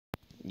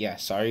Yeah,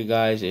 sorry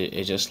guys, it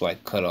just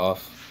like cut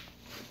off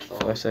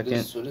for a second.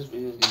 This video is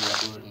gonna be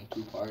uploaded in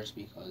 2 parts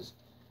because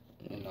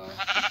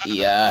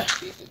yeah.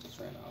 This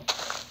right now.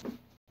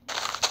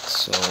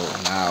 So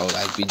now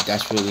like we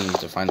desperately need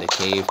to find a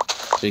cave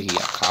so we can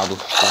get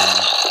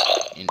cobblestone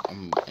and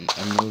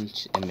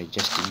emeralds and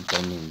majestic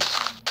diamonds.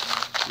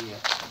 Yeah.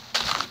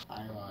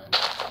 Iron.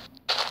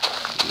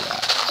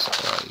 Yeah. So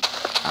like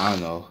I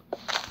don't know.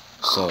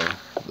 So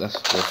let's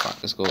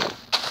go.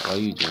 What are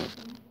you doing?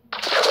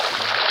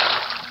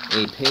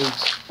 Hey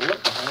pigs.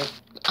 What the heck?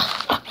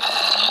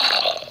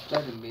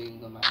 That's amazing,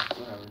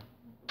 whatever.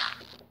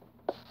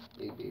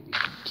 Big baby.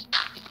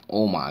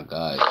 Oh my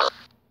god.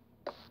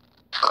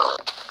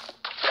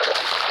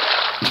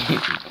 You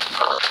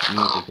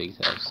made the pigs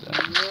have stuff.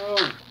 No.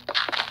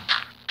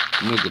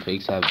 You made the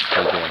pigs have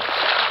pickaxe.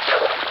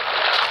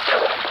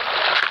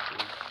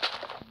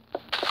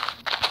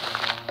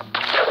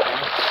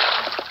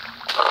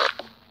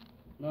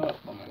 No.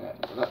 Oh my god.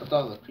 I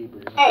thought it was a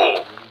creeper.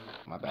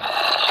 My bad.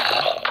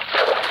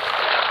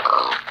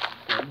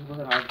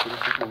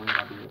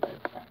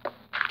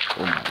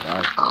 Oh my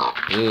gosh,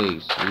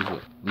 pigs.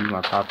 Leave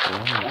my crops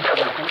alone.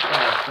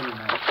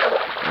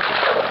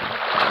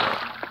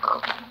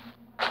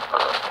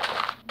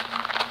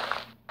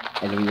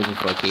 And then we're looking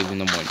for a cave in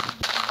the morning.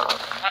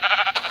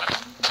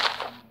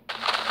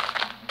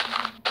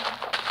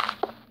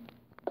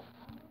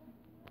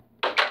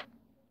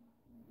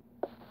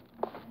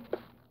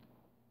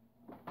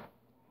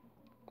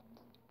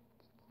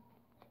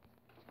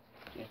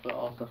 Put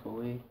all stuff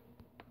away.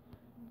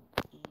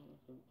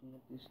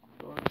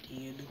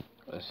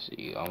 Let's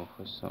see, I'm gonna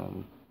put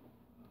some.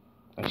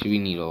 Actually, we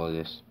need all of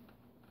this.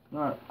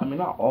 Not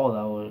all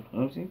that would.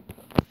 Let me see.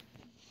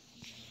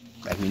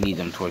 Like, we need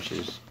them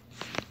torches.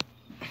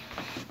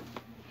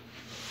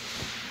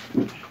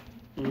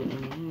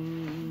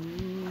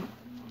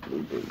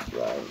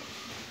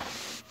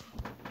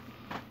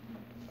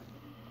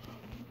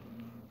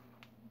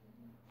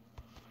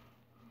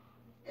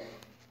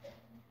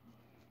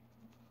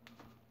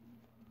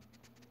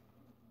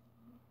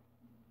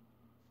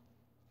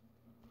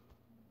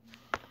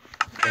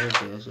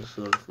 Okay, let's just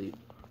go to sleep.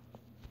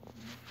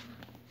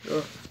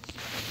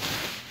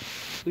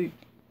 Sleep.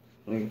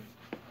 Okay.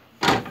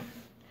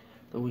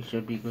 So we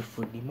should be good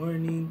for the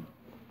morning.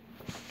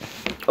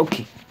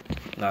 Okay.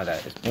 Now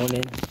that it's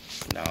morning,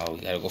 now we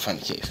gotta go find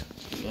the cave.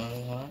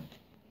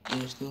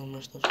 There's still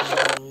more stuff on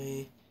the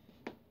way.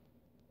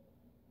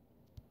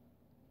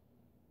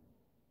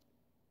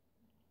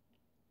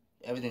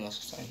 Everything else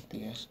is fine, I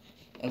guess.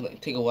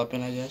 And take a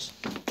weapon, I guess.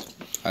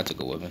 I took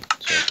a weapon,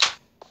 so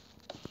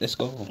let's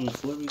go. And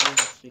before we go,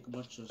 let's take a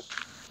bunch of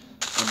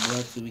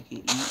bread so we can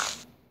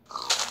eat.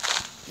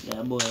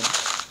 Yeah, boy.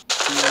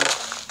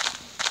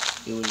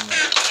 Here we go.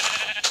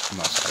 I'm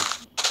outside.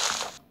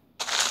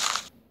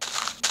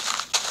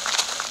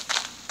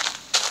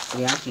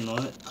 Okay, actually, you know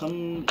what?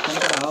 Come to the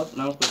house,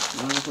 and I'm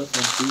gonna put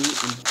some food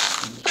in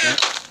the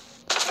chest.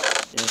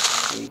 Just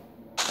take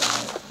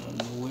that.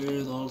 And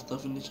where's all the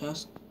stuff in the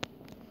chest?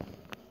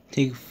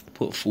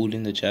 Put food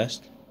in the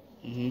chest?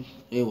 Hey,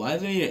 why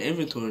is it in your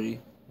inventory?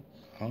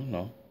 I don't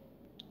know.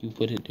 You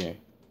put it there.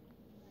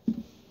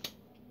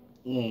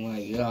 Oh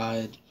my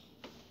god.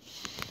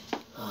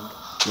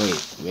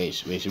 Wait.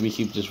 Should we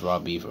keep this raw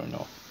beef or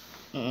no?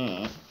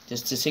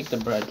 Just to take the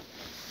bread.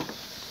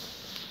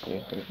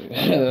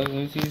 Let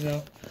me see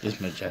now. This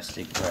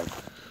majestic bread.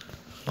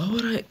 Why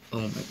would I?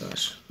 Oh my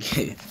gosh.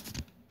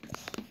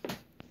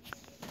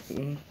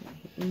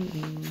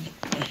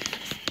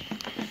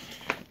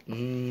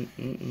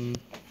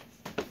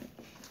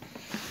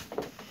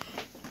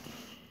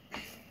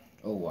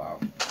 Oh wow.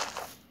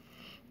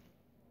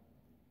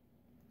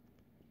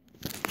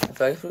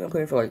 So I guess we're gonna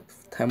play for like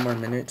 10 more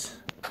minutes.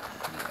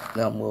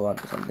 Then I'll move on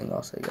to something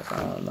else, I guess.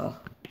 I don't know.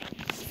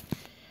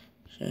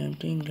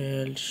 Something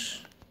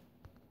else.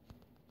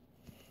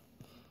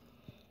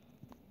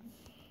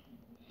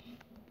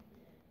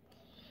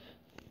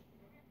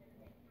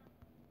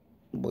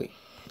 Boy.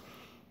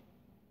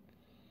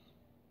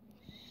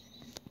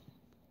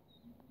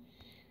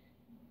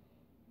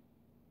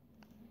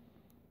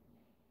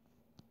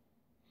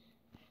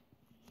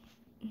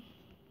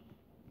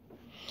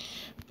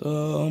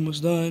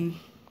 Almost done.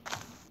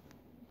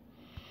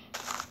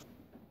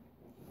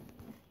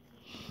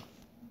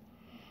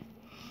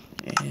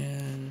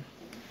 And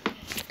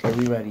are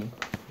we ready?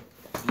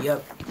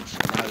 Yep.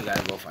 Now we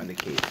gotta go find the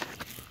cave.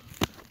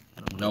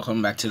 No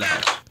coming back to the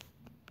house.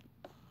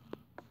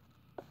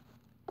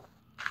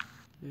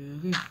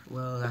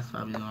 Well, that's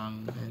probably the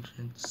wrong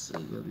entrance. It's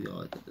gonna be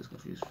all I get this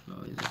confused for no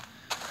reason.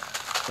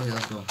 Okay,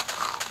 let's go.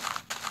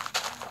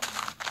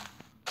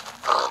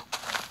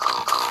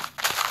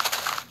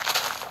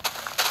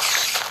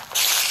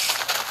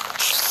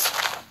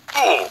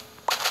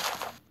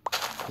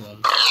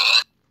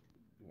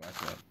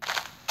 Watch out.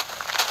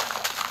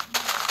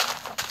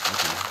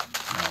 Okay,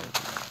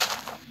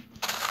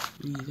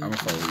 now I'm gonna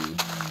follow you.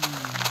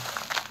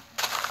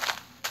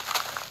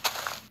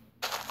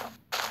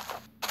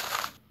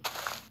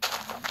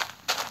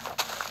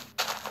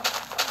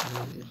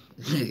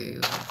 Okay.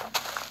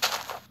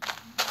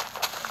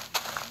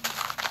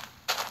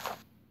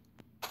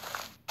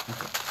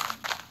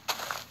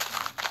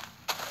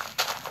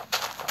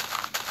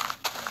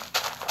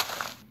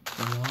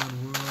 Come on,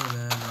 world,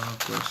 and of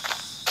course,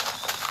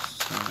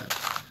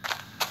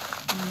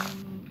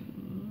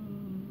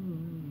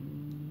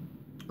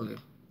 okay.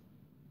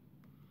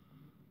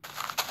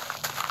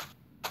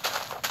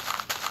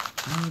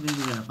 I don't think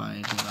we're gonna find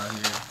anything out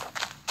here.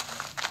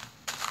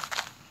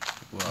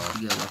 Well, if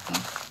you get lucky.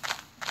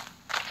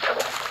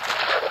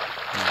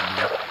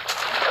 Maybe.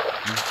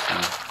 Let's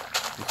see.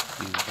 Let's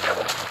see if we get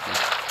lucky.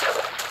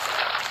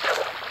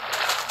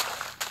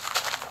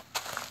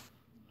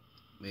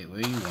 Wait,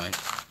 where you went?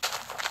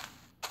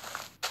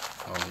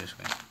 Oh, this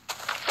way.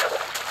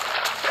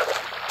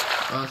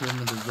 Oh, so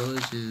the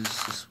village is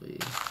this way.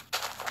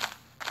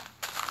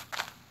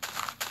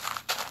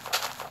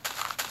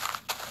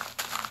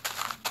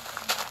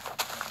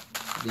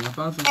 I think I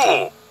found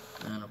something.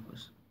 And of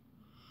course.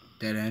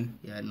 Dead end?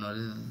 Yeah, no,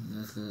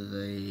 this is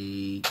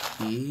a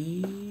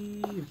key.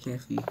 You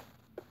can't see.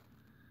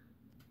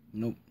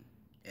 Nope.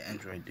 It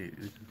ends right there.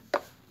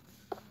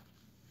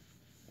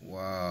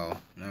 Wow.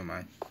 Never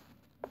mind.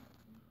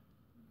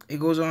 It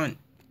goes on.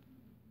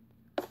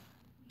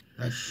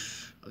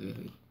 Hush.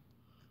 Okay.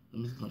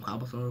 Let me see some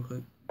cobblestone real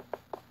quick.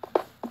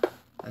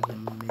 I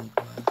can make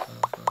myself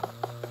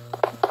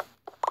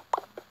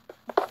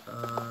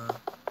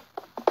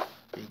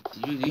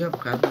do you have a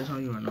crafting bench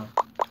on you or no?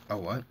 A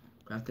what?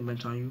 Crafting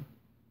bench on you?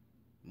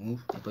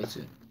 Move. Yeah, place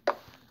it.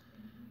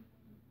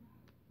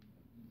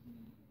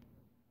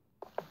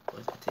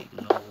 Boys, I take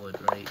no wood,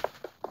 right?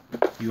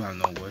 You have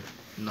no wood.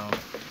 No.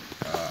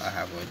 I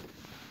have wood.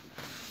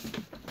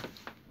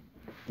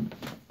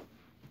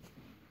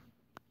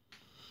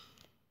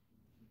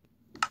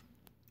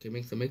 Okay,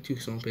 make 2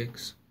 stone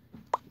picks.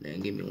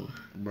 Then give me 1.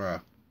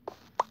 Bruh.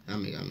 I'll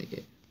make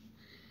it.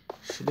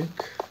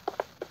 Shdick.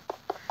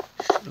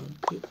 Stone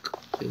pick.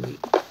 Okay, wait.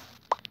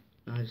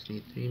 Now I just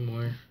need 3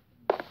 more.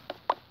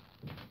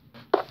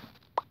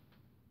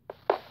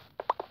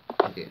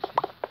 Okay.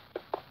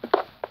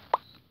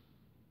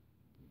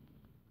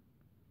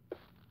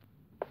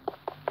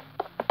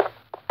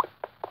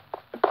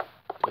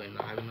 Do I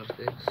not have enough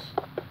sticks?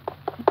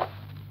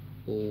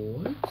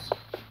 What?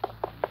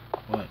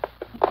 What?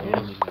 You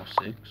don't need no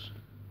 6.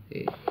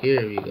 Okay,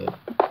 here we go.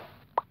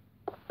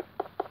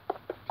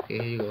 Okay,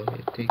 here you go.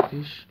 Here, take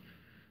this.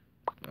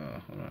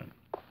 Hold on.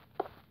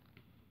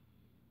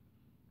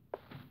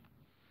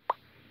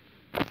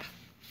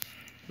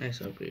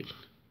 Nice upgrade.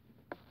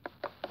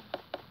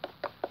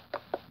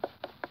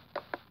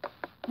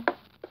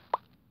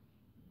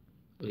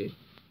 Okay.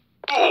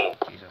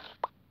 Jesus.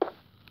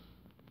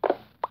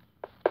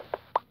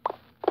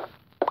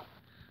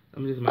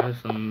 I'm just mining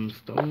some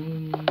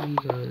stone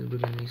because we're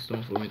gonna need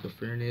stone for make a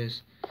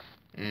furnace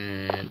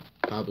and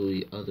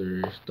probably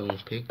other stone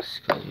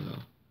picks because you know.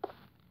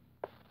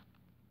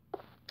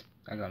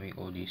 That got me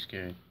OD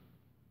scared.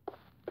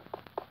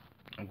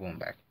 I'm going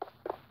back.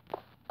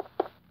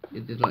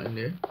 There's nothing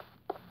there.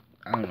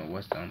 I don't know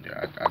what's down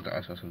there.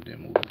 I saw something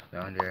move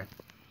down there.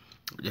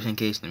 Just in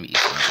case, let me eat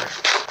some.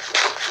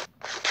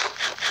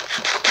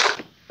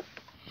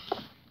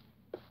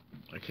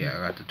 Okay, I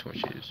got the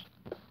torches.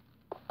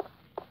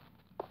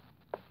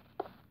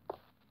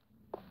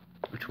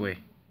 Which way?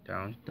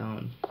 Down?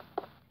 Down.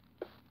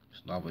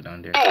 There's lava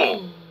down there.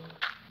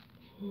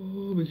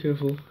 Oh, be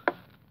careful.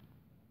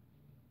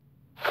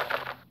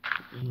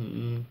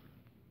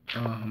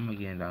 I'm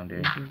again down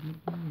there.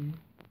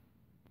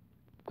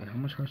 Wait, how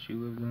much hearts you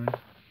live on?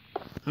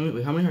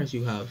 How many hearts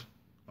you have?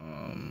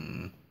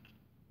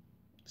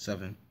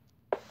 7.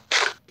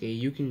 Okay,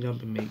 you can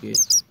jump and make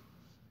it.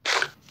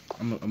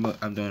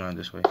 I'm doing it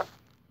this way.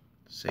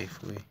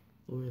 Safe way.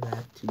 Or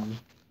that too.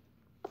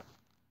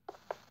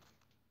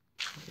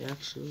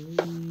 Actually,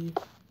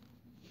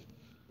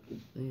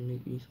 let me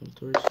make me some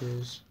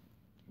torches.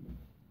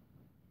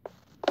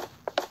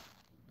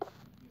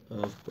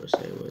 Of course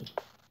I would.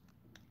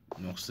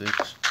 No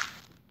 6.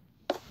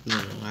 No,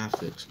 I have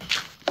 6.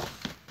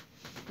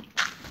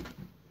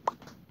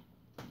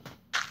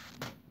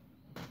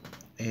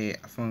 Hey,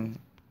 I found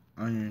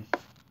iron.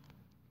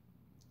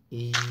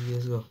 Hey,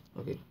 let's go.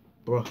 Okay,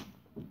 bro. Okay.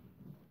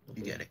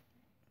 You get it.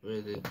 Where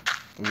is it?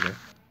 Over there.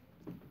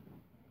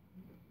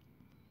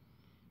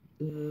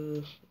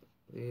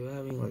 Are you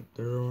having like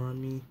dirt on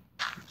me?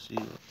 Let's see.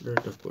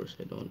 Dirt, of course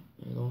I don't.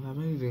 I don't have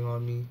anything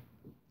on me.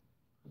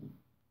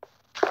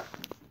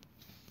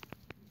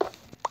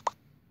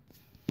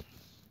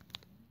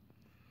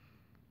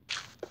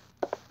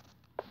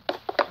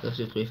 Let's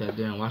just place that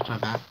there and watch my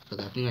back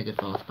because I think I just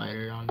saw a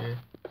spider on there.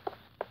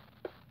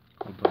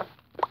 Hold up.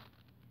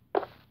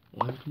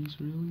 One piece,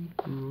 really?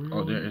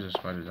 Oh, there is a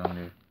spider down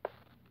there.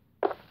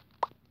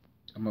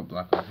 I'm gonna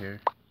block up here.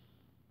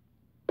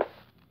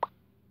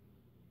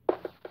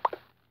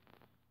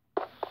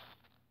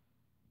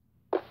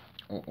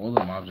 Oh, all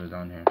the mobs are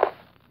down here.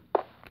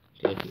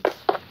 Okay.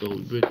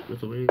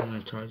 So we're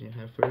gonna charge your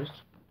head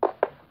first.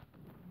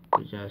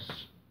 We just.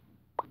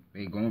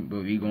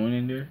 But we going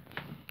in there?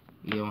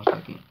 Yeah, 1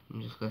 second. Let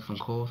me just get some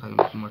coal so I can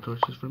make some more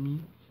torches for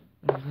me.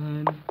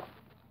 And then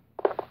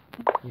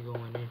you go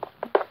in there.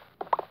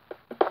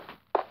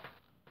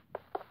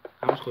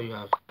 How much coal you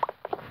have?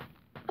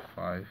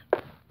 5.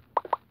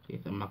 Okay,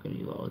 so I'm not gonna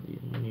use all of these.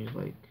 I'm gonna use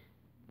like.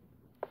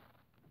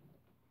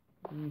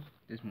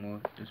 There's more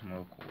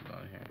coal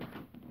down here.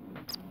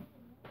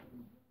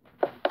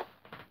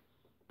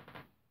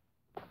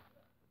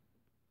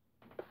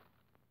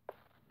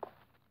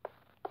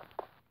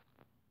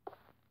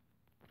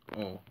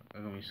 Oh, I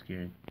got me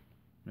scared.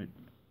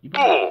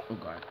 Oh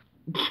god.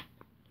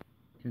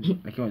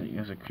 Like it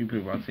was a creeper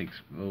about to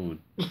explode.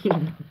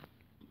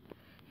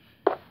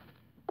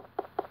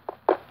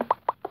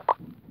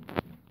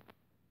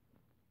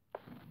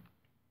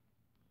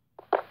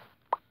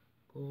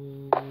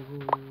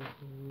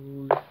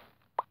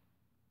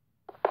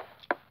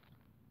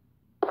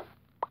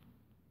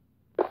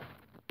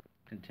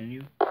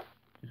 Continue?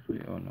 Just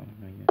wait. Oh no,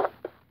 not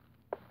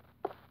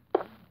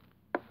yet.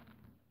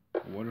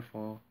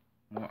 Waterfall.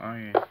 More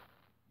iron.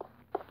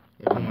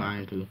 Yeah, more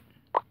iron too.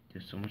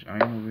 There's so much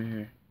iron over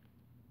here.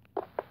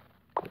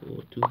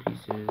 Oh, 2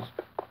 pieces.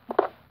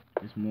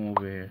 There's more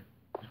over here.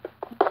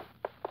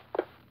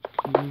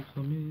 Keep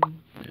coming.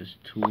 There's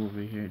 2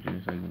 over here.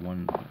 There's like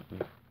 1.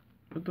 Wait.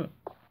 What the?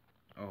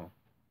 Oh,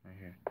 right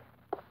here.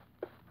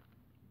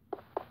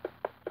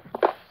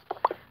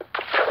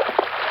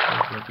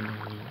 Looking at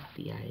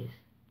the ice.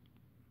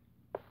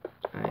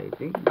 I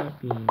think it might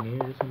be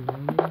near some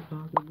diamond,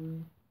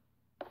 possibly.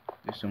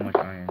 There's so much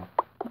iron.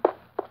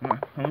 How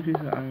much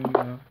pieces of iron you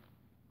have?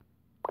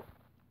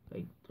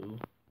 Like 2.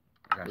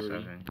 I got 3.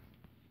 7.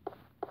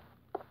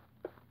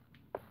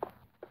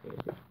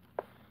 Okay.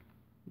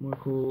 More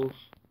coal.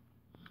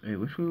 Wait,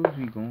 which way was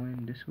we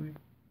going? This way?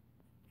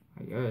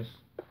 I guess.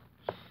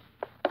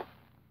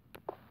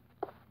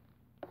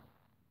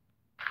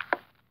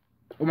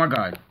 Oh my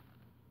god.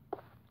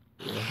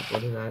 Yeah,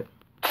 what is that?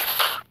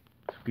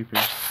 Creeper.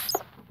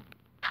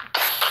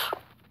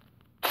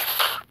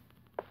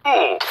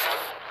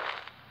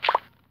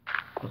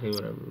 Okay,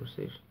 whatever, we're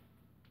safe.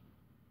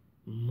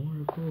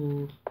 More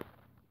coal.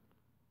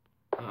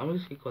 I'm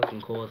just gonna collect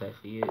some coal as I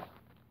see it.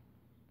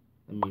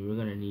 I mean, we're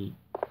gonna need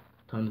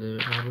tons of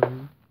it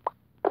probably.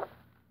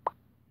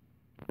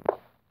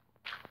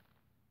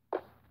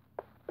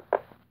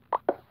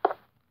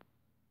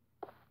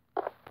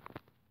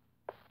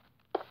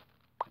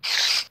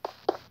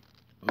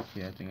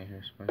 Okay, I think I hear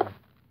a spider.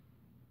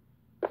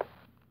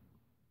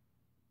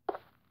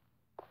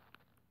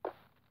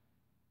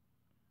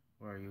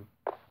 Where are you?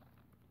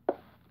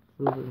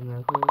 In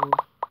that hole.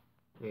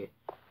 Wait.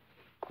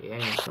 Yeah,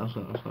 I'm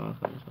coming.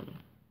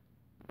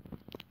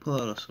 Pull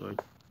out a sword.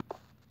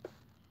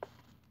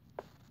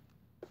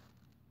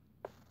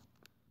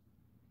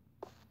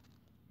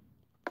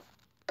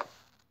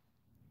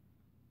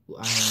 Ooh,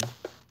 iron.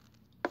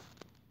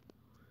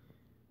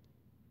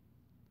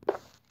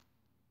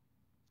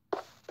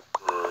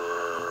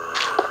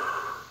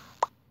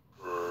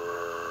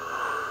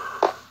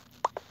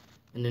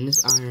 And then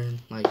this iron,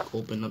 like,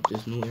 open up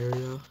this new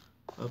area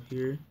up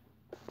here.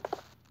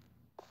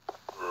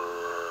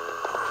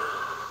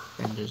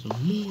 And there's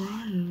more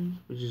iron,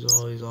 which is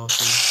always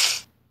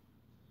awesome.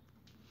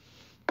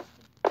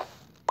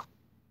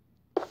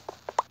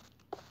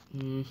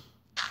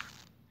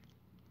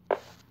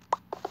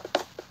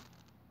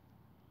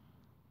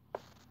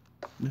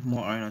 There's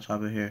more iron on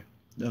top of here.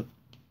 Look.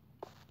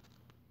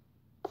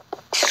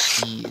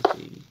 Jeez,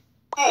 baby.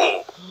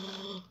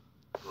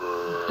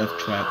 Death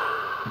trap.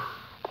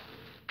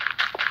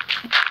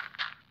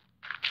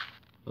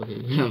 Okay,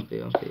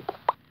 I'm safe.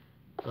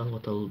 I was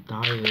about to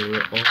die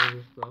with all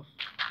this stuff.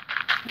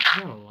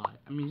 Not a lot.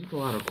 I mean, just a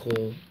lot of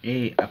coal.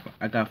 Hey,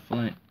 I got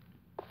flint.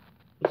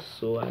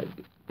 So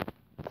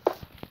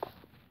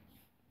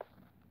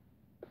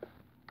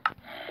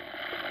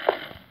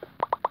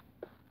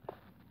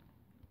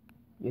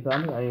you tell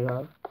me how you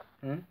have?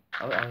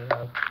 How many iron you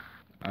have?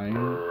 Iron.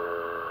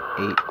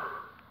 8.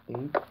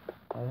 8?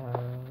 I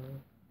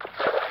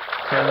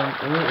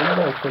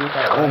have 10.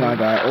 Oh my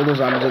god, all those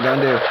zombies are down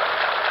there.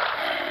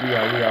 We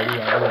are.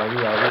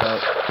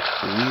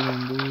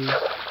 Leaving, boy.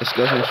 The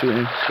skeleton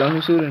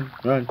shooting.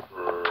 Run.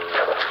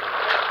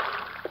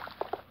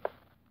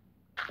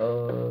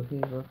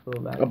 Okay, let's go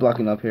back. I'm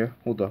blocking up here.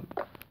 Hold up.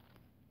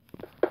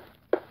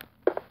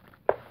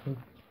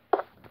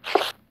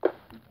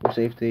 For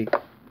safety.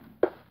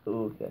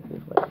 Okay,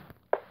 safe.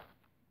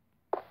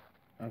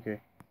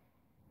 Okay.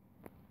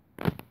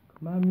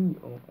 Come on, me.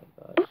 Oh my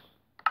gosh.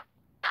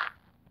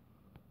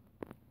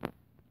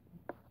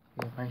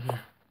 Yeah, right here.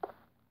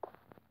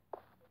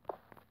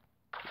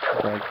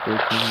 Like 13.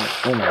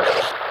 Oh my god.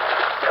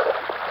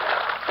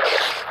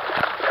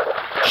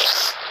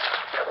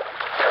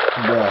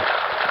 Bruh.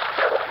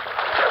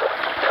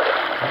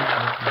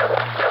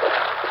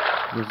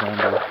 The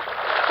zombie.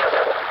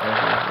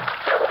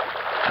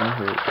 I'm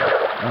hurt. I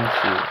don't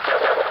see it.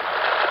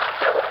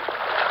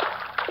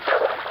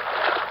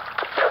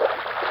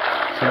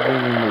 Something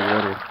in the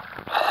water.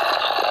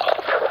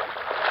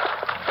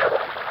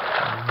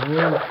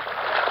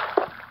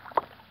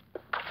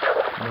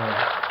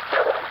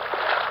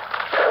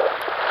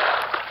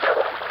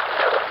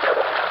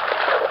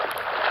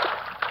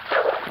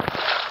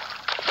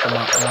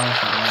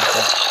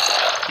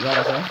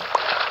 What's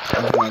that?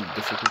 I'm doing my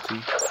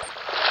difficulty.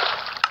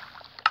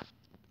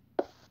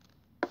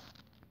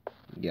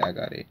 Yeah, I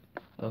got it.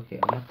 Okay,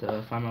 I'm about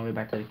to find my way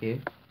back to the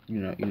cave. You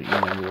know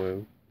where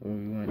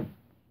we went.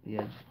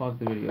 Yeah, just pause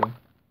the video.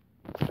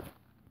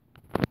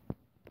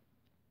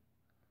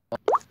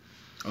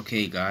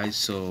 Okay, guys,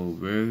 so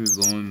we're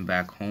going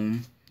back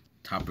home.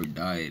 Topper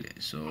died,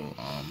 so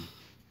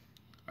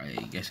I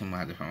guess I'm gonna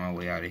have to find my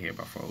way out of here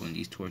by following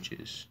these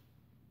torches.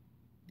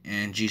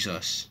 And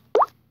Jesus.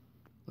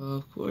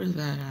 Of course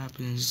that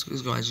happens.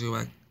 Let's go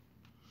back.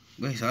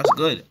 Wait, so that's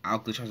good. I'll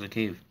glitch out the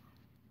cave.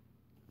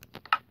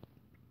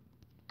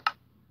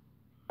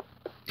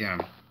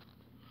 Damn.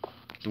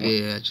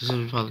 Yeah, just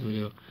pause the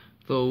video.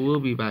 So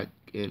we'll be back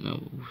in a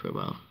short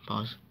while.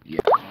 Pause.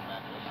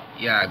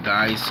 Yeah,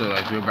 guys, so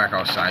like we're back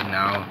outside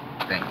now.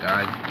 Thank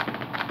God.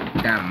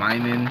 That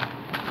mining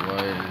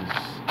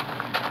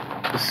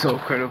was so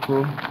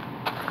critical.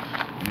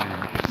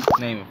 It's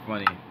not even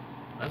funny.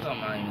 That's not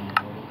mine in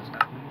the world. This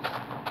happens.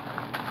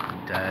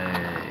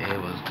 That it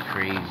was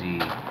crazy.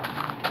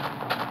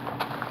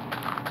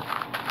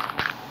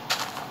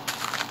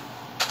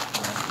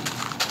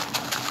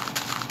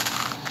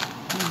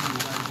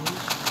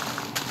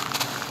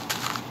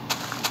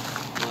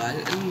 Well, I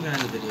didn't even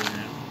end the video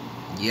now.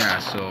 Yeah,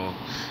 so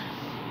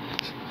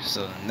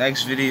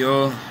next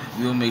video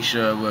we'll make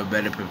sure we're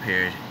better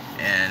prepared,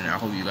 and I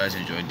hope you guys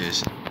enjoyed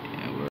this.